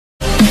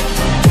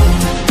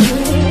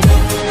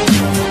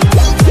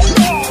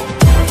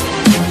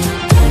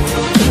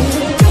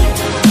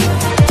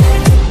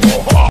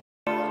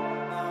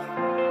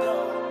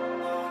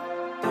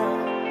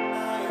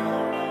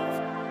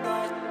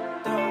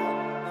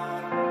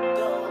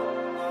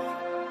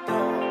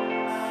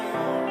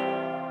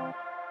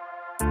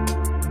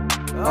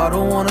I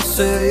don't wanna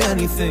say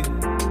anything,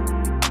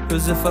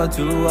 cause if I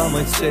do I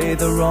might say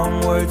the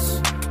wrong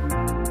words.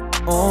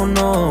 Oh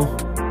no.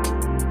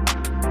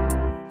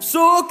 So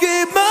I'll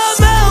keep my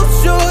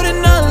mouth shut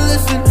and not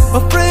listen.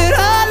 Afraid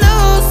I'd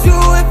lose you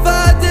if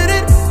I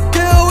didn't.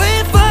 Till we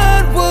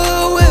find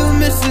what we're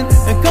missing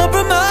and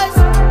compromise.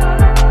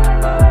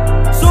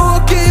 So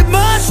I'll keep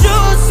my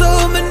shoes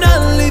on and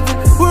not leaving.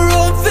 We're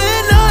on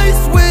thin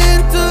ice,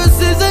 winter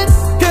season.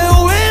 Can't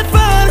we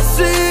find a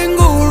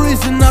single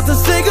reason not to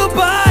say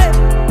goodbye?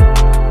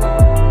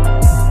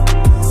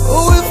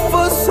 Oh, if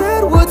I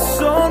said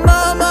what's on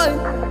my mind,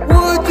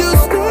 would you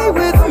stay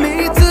with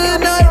me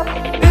tonight?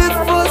 If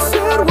I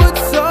said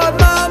what's on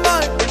my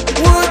mind,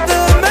 would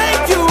that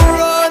make you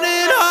run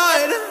and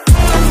hide?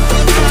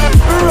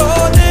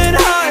 Run and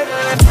hide.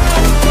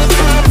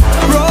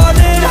 Run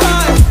and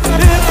hide.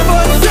 If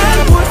I said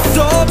what's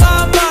on my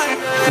mind,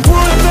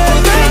 would that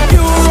make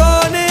you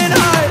run and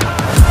hide?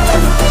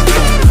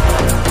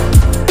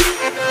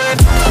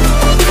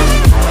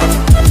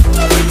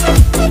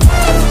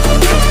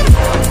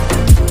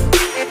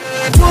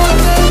 Would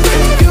that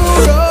make you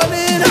run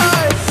and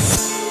hide?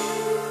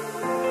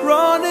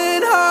 Run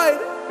and hide.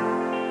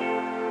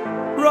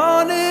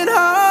 Run and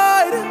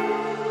hide.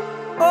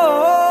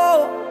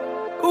 Oh,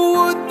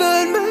 would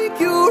that make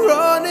you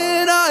run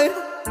and hide?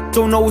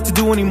 Don't know what to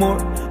do anymore.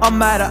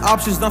 I'm out of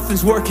options,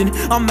 nothing's working.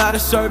 I'm out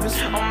of service.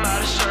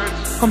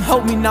 Come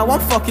help me now,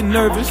 I'm fucking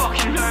nervous.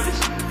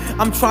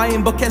 I'm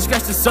trying but can't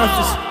scratch the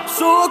surface.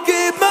 So I'll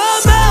keep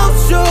my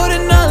mouth shut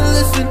and not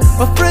listen.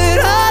 Afraid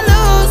I'd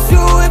lose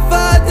you if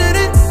I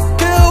didn't.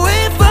 Till we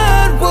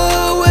find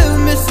what we're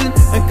missing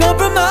and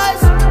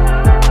compromise.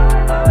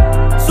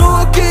 So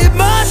I'll keep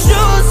my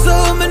shoes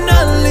on and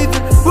not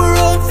leaving. We're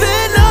on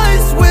thin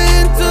ice,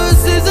 winter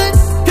season.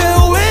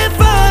 Can't we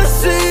find a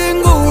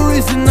single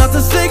reason not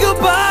to say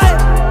goodbye?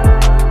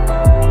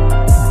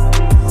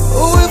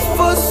 Oh, if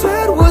I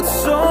said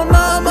what's on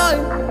my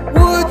mind,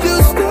 would you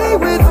stay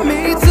with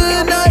me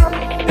tonight?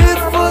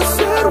 If I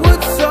said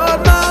what's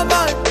on my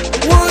mind,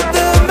 would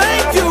that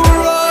make you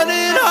run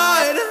and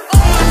hide?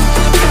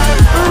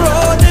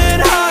 Run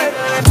and hide.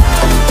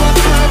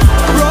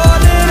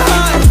 Run and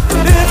hide.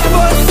 If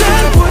I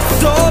said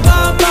what's on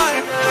my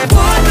mind,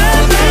 would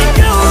that make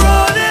you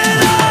run and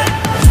hide?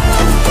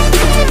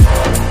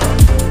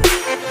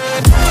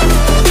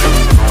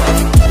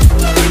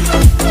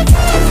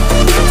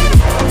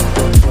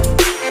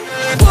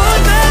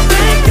 Would that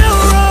make you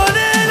run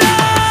and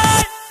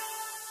hide?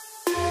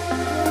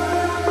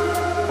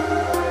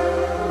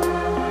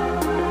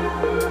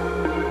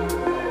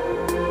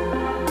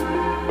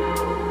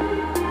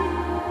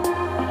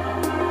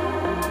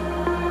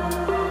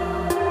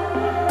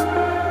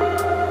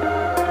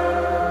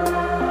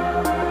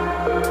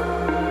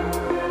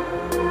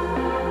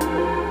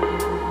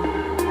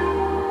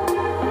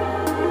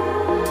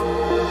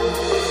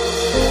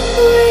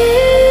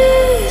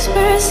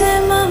 Whispers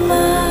in my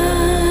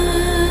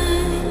mind,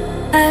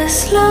 I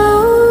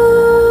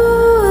slowly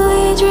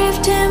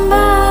drifting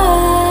by.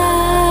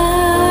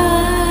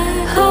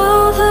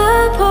 All the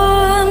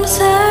poems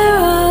I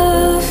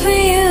wrote for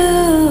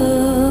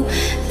you,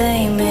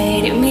 they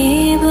made me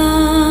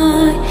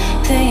blind,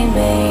 they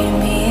made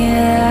me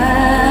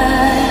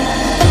lie.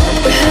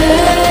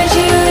 Heard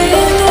you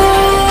in the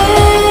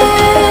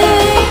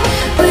rain,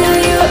 will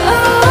you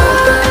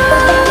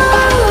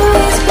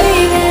always be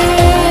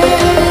there?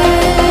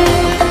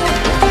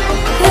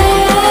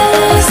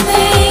 Last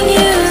thing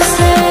you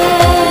said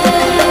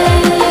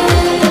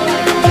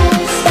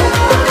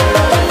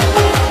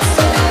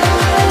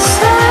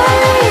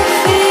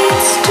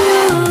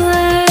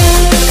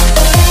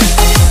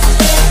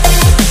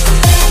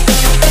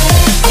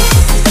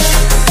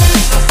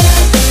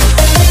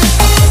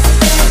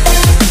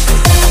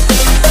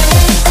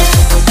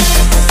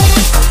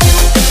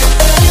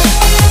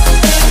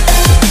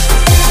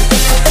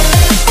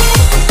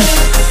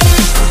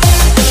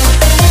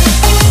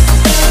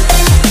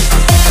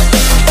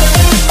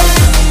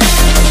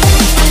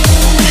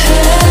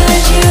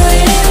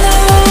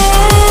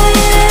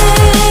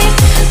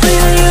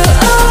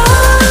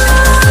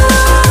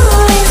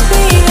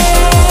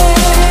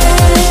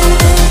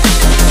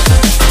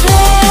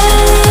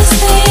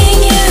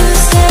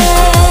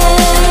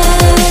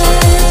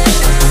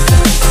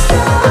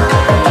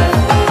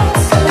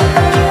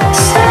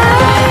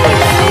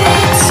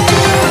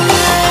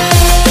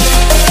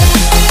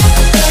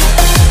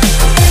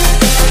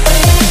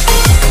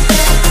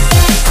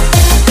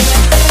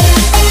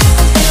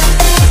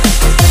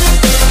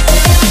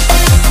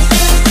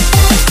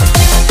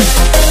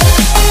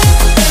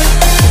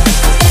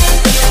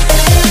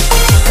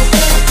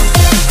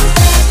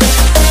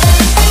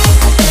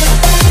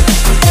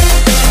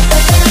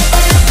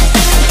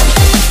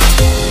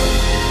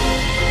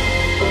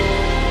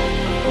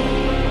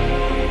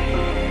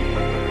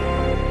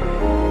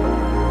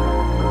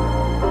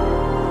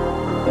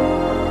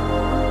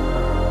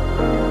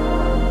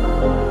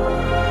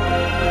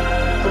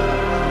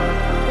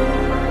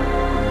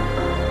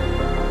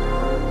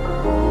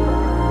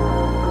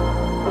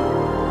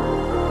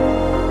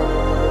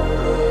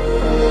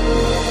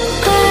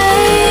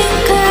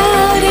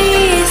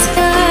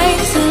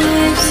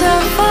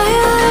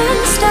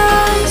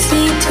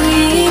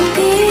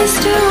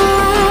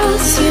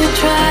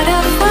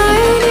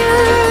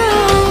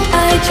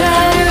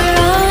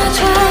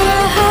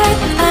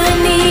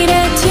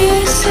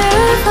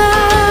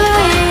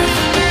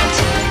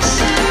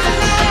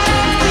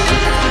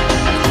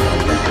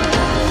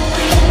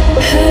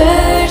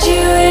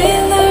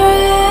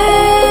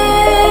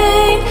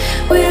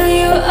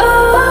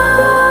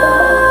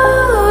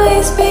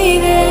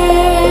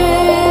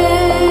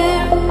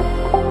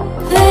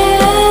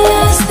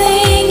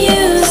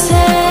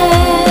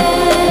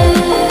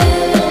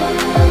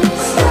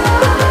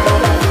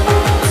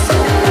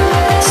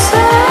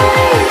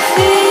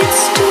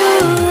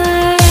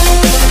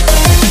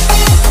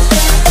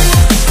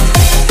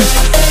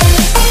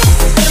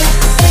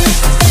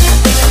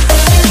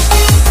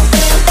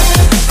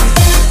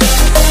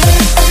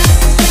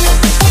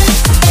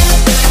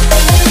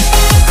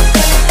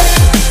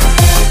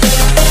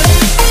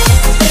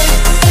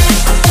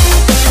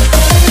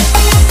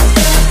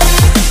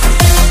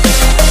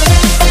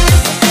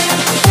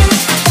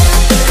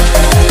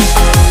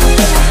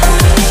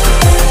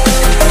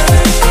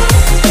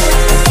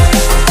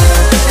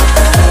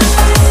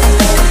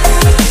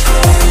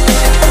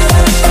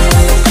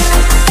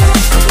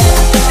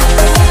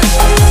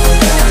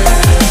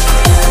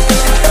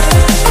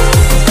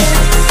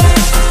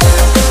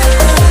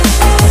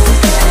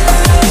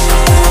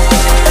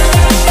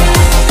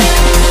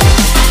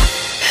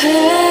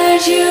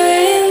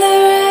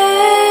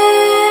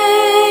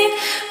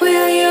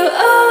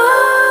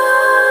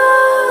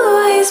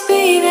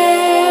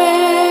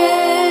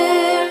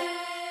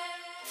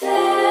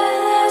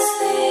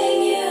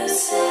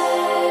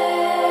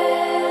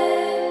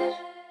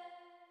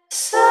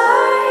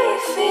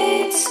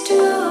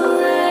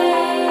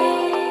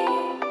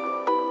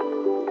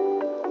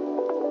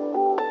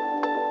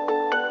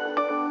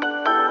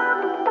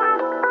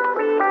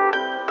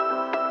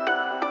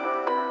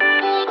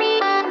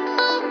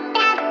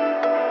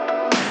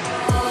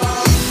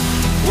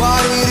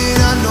Why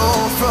didn't I know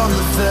from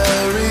the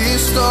very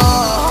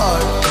start?